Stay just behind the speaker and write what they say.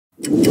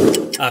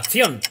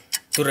Acción,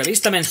 tu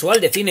revista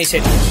mensual de cine y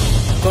series,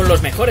 con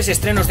los mejores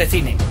estrenos de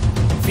cine,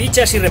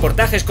 fichas y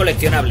reportajes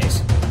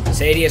coleccionables,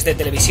 series de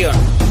televisión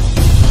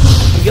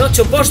y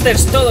 8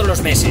 pósters todos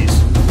los meses.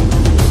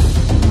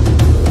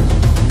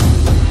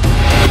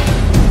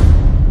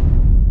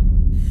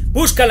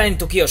 Búscala en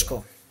tu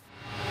kiosco.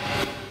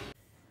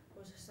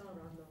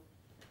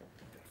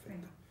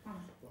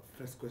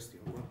 First question,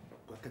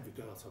 what can you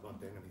tell us about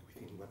dynamic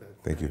within? What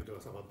Thank can you. you tell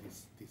us about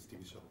this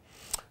TV show?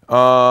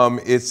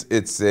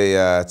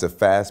 It's a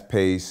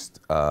fast-paced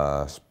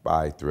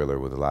spy thriller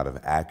with a lot of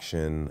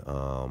action,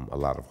 a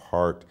lot of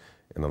heart,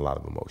 and a lot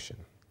of emotion.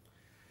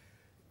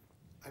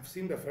 I've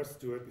seen the first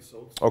 2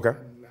 episodes. Okay.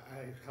 And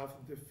I have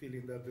the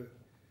feeling that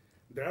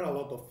there are a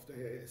lot of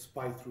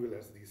spy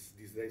thrillers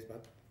these days,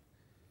 but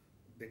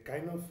the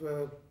kind of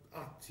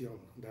action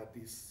that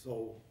is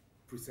so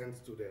presents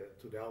to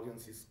the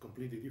audience is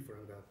completely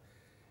different. That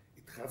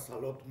it has a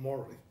lot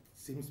more. It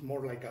seems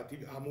more like a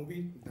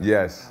movie than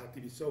Yes. a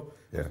TV show.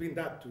 Yeah. It's been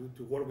that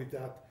to work with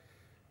that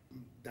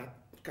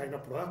kind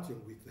of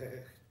production with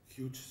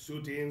huge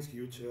shootings,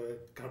 huge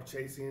car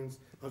chasings.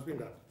 How's been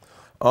that?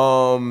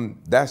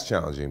 That's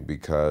challenging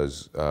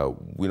because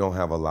we don't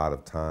have a lot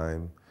of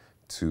time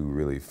to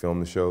really film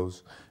the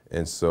shows.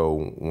 And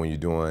so when you're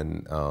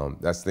doing,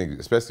 that's the thing,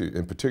 especially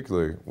in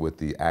particular with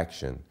the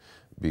action,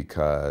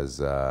 because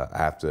I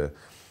have to,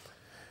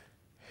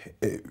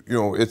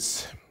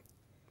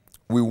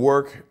 we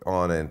work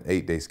on an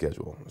 8-day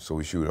schedule. So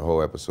we shoot a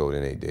whole episode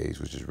in 8 days,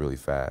 which is really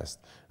fast.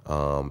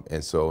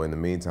 And so in the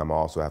meantime, I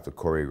also have to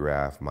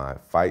choreograph my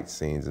fight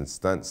scenes and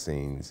stunt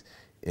scenes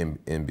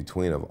in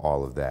between of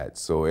all of that.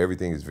 So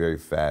everything is very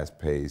fast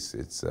paced.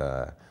 It's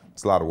a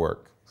lot of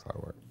work. It's a lot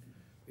of work.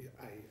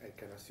 I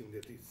can assume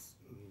that it's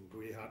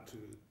really hard to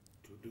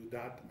do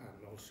that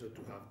and also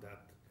to have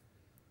that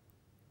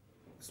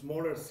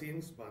smaller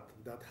scenes, but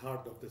that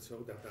heart of the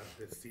show, that are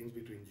the scenes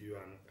between you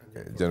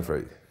and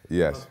Jennifer,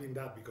 yes. Must be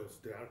that because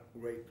there are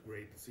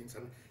great scenes,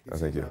 and it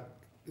Thank seems you. that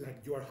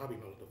like you are having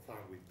a lot of fun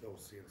with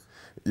those scenes.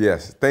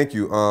 Yes, thank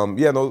you.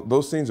 Yeah,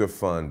 those scenes are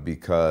fun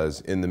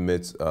because in the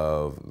midst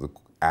of the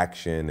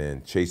action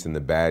and chasing the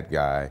bad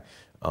guy,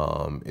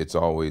 it's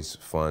always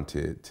fun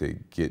to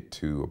get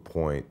to a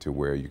point to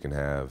where you can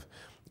have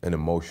an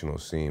emotional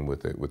scene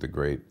with a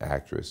great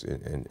actress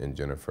in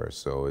Jennifer.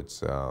 So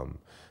it's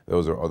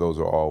those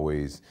are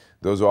always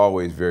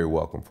very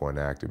welcome for an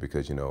actor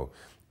because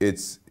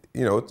it's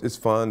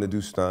fun to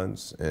do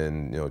stunts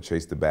and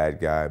chase the bad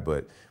guy,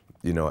 but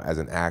as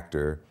an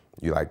actor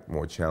you like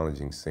more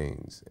challenging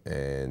scenes,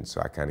 and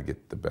so I kind of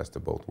get the best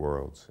of both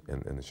worlds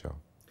in the show.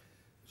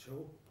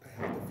 So I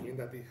have the feeling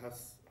that it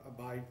has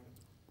a vibe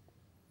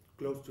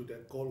close to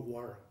the Cold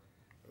War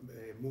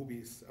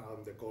movies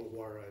and the Cold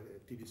War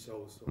TV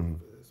shows of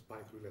spy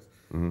thrillers.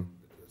 Mm-hmm.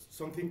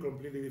 Something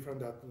completely different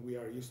that we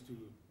are used to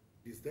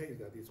these days,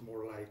 that is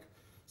more like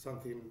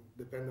something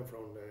dependent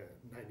from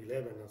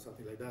 9/11 and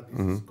something like that.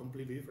 This is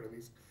completely different.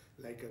 It's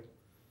like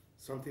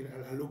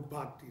a look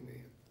back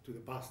to the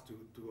past,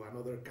 to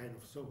another kind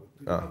of show.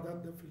 Do you have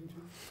that feeling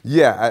too?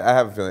 Yeah, I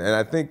have a feeling, and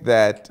I think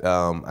that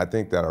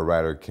our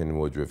writer Ken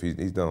Woodruff,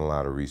 he's done a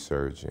lot of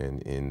research,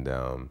 and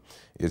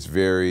it's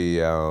very.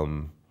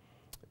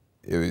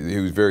 He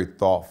was very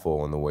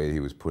thoughtful in the way he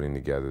was putting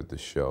together the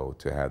show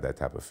to have that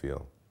type of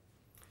feel.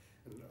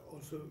 And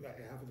also, I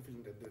have the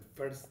feeling that the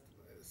first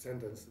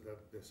sentence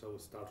that the show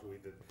starts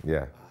with,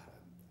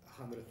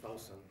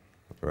 100,000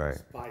 Right.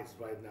 spies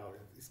right now,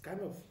 it's kind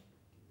of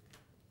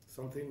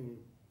something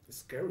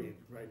scary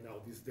right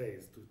now these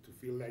days to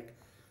feel like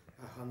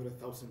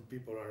 100,000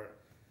 people are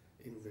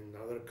in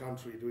another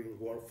country doing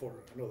work for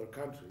another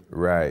country.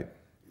 Right.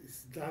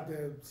 Is that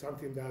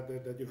something that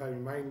you have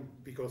in mind?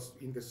 Because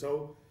in the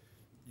show,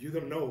 you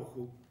don't know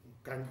who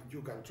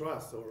you can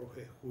trust, or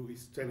who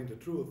is telling the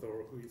truth,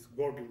 or who is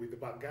working with the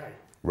bad guy.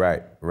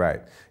 Right,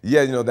 right.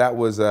 Yeah, that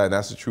was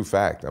that's a true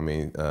fact. I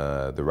mean,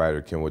 the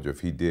writer Ken Woodruff,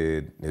 he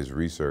did his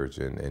research,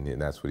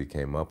 and that's what he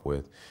came up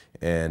with.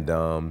 And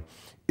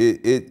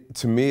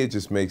to me, it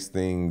just makes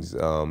things.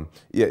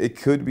 It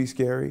could be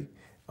scary,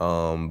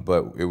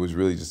 but it was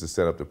really just to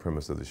set up the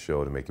premise of the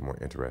show to make it more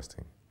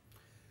interesting.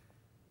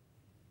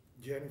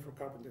 Jennifer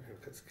Carpenter, her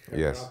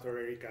Yes. character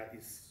Erica,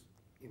 is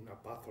in a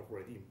path of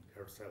redeem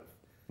herself.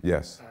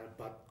 Yes.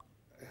 But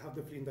I have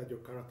the feeling that your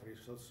character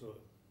is also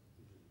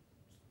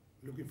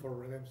looking for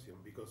redemption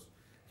because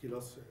he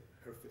lost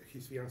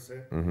his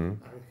fiancée,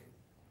 and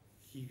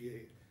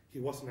he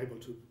wasn't able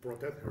to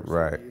protect her.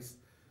 Right. So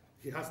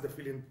he has the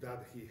feeling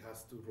that he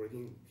has to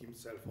redeem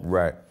himself also.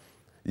 Right.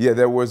 Yeah,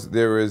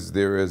 there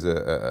is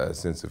a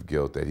sense of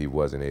guilt that he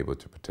wasn't able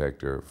to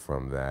protect her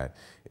from that,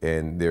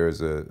 and there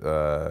is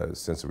a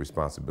sense of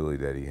responsibility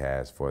that he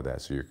has for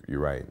that. So you're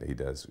right, he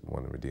does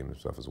want to redeem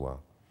himself as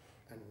well.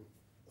 And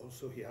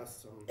also he has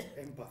some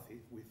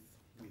empathy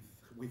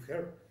with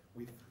her.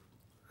 With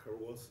her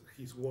was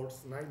his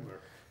worst nightmare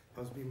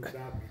has been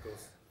that,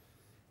 because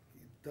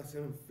it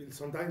doesn't feel.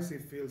 Sometimes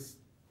it feels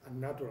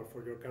unnatural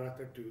for your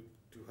character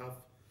to have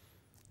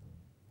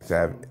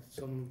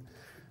some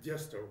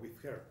gesture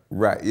with her.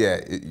 Right,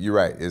 yeah, you're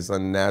right. It's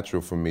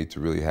unnatural for me to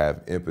really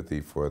have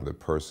empathy for the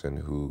person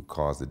who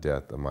caused the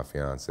death of my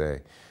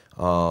fiance.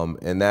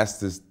 And that's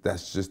just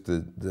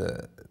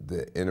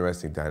the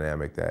interesting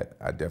dynamic that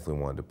I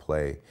definitely wanted to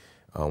play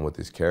with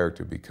this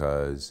character,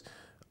 because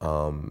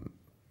a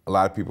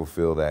lot of people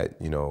feel that,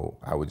 you know,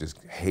 I would just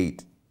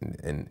hate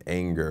and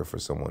anger for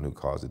someone who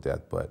caused the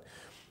death, but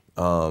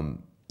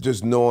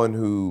just knowing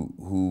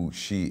who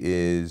she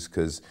is,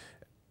 because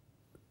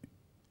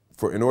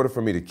in order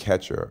for me to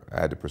catch her,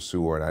 I had to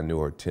pursue her, and I knew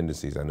her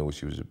tendencies. I knew what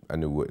she was. I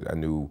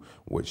knew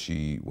what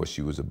she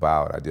was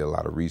about. I did a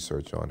lot of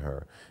research on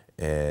her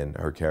and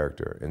her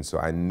character, and so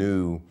I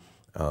knew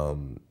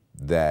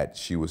that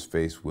she was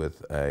faced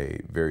with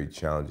a very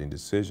challenging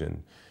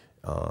decision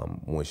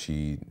when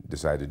she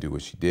decided to do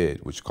what she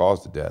did, which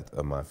caused the death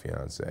of my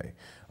fiance.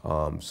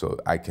 So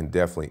I can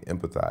definitely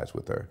empathize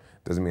with her.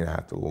 Doesn't mean I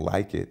have to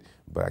like it,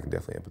 but I can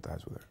definitely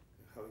empathize with her.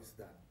 How is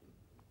that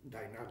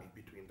dynamic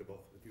between the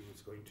both of you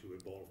is going to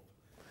evolve?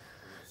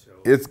 So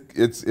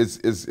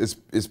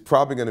It's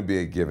probably going to be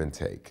a give and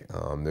take.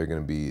 They're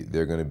going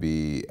to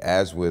be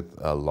as with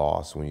a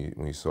loss, when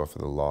you suffer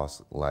the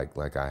loss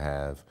like I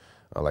have,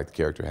 like the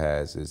character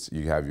has. Is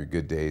you have your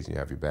good days and you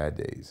have your bad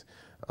days,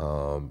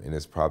 and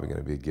it's probably going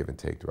to be a give and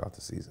take throughout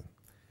the season.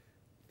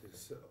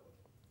 There's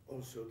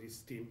also this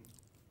team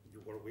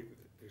you work with.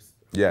 There's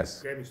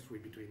yes. chemistry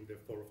between the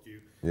four of you.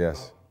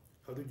 Yes.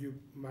 How did you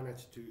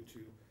manage to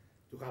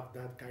have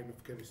that kind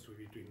of chemistry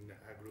between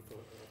a group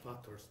of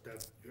actors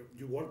that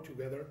you work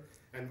together,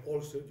 and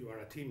also you are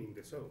a team in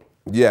the show?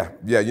 Yeah.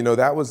 You know,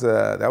 that was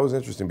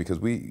interesting, because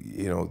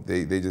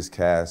they just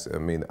cast. I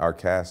mean, our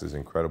cast is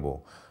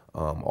incredible.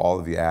 All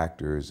of the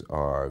actors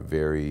are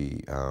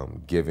very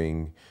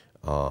giving,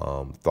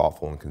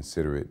 thoughtful, and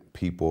considerate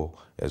people,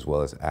 as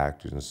well as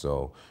actors. And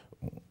so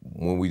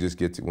when we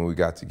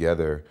got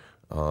together,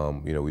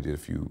 we did a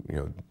few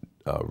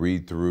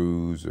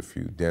read-throughs, a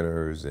few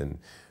dinners, and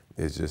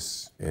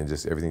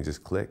everything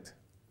just clicked.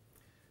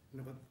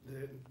 No, but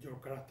your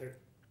character,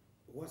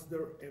 was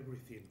there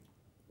everything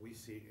we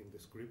see in the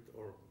script,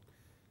 or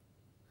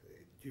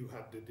you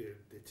had the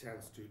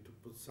chance to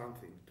put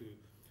something to,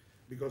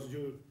 because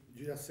you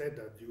just said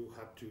that you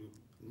had to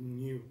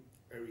knew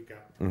Erica,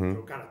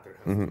 your character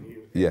has to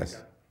knew Erica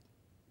yes.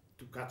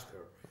 to catch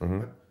her.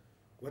 But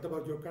what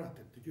about your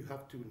character? Did you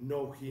have to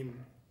know him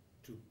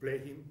to play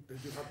him? Did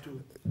you have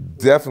to?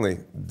 Definitely.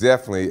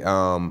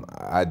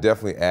 I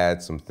definitely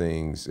add some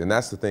things, and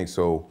that's the thing.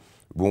 So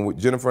when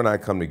Jennifer and I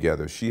come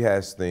together, she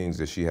has things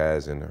that she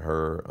has in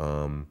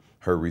her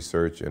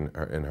research and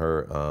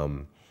her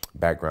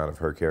background of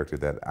her character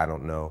that I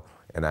don't know,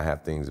 and I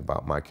have things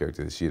about my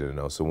character that she doesn't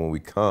know. So when we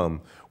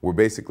come, we're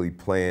basically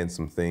playing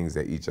some things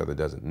that each other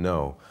doesn't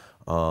know,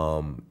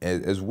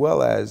 as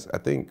well as, I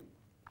think,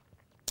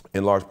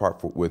 in large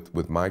part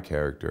with my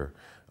character,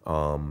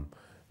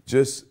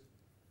 just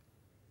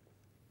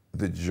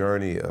the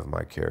journey of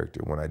my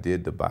character. When I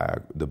did the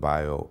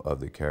bio of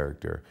the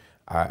character,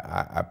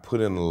 I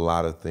put in a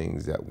lot of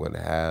things that would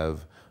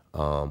have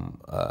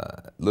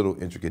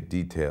little intricate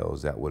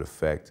details that would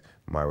affect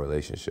my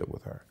relationship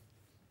with her.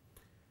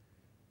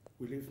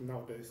 We live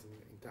nowadays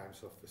in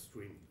times of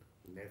streaming,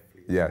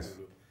 Netflix, yes.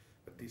 Hulu,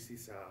 but this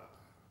is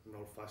an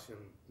old-fashioned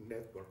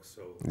network,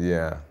 so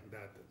yeah.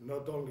 that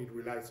not only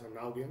relies on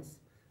audience,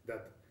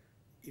 that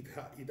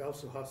it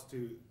also has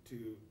to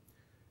do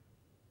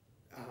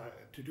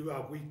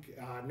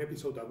an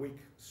episode a week,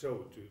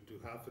 so to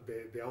have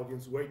the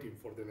audience waiting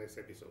for the next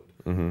episode.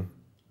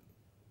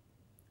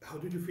 How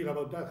do you feel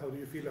about that? How do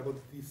you feel about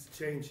this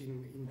change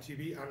in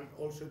TV, and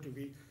also to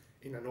be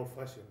in an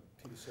old-fashioned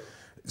TV show?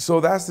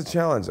 So that's the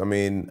challenge. I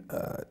mean,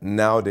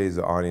 nowadays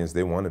the audience,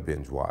 they want to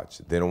binge watch.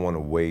 They don't want to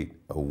wait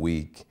a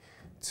week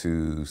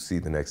to see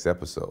the next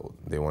episode.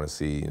 They want to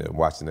see,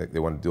 watch the next. They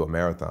want to do a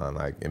marathon,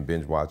 and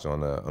binge watch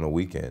on a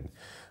weekend.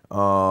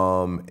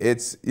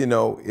 It's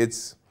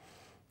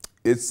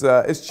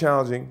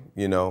challenging,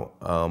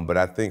 but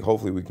I think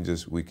hopefully we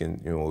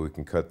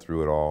can cut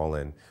through it all,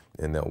 and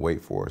they'll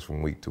wait for us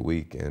from week to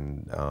week.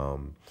 And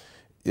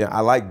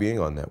I like being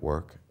on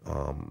network.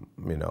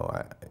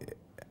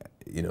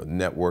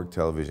 Network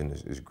television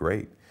is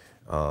great,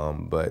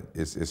 but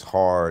it's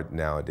hard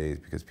nowadays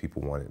because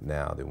people want it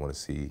now. They want to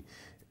see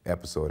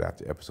episode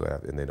after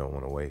episode and they don't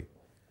want to wait.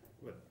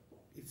 But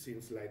it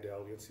seems like the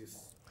audience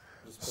is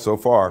so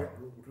far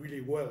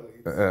really well.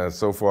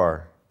 So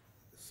far.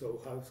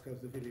 So how's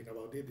the feeling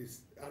about it?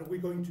 Are we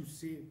going to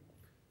see,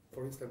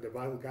 for instance, the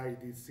bad guy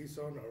this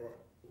season, or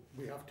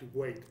we have to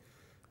wait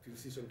till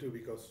season 2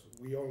 because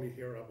we only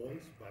hear a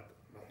voice but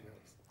nothing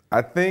else?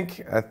 I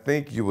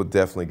think you will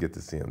definitely get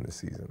to see him this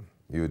season.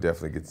 You will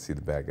definitely get to see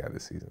the bad guy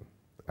this season.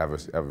 I have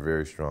a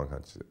very strong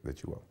hunch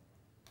that you will.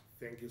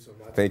 Thank you so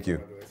much. Thank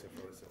you.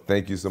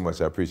 Thank you so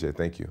much. I appreciate it.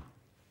 Thank you.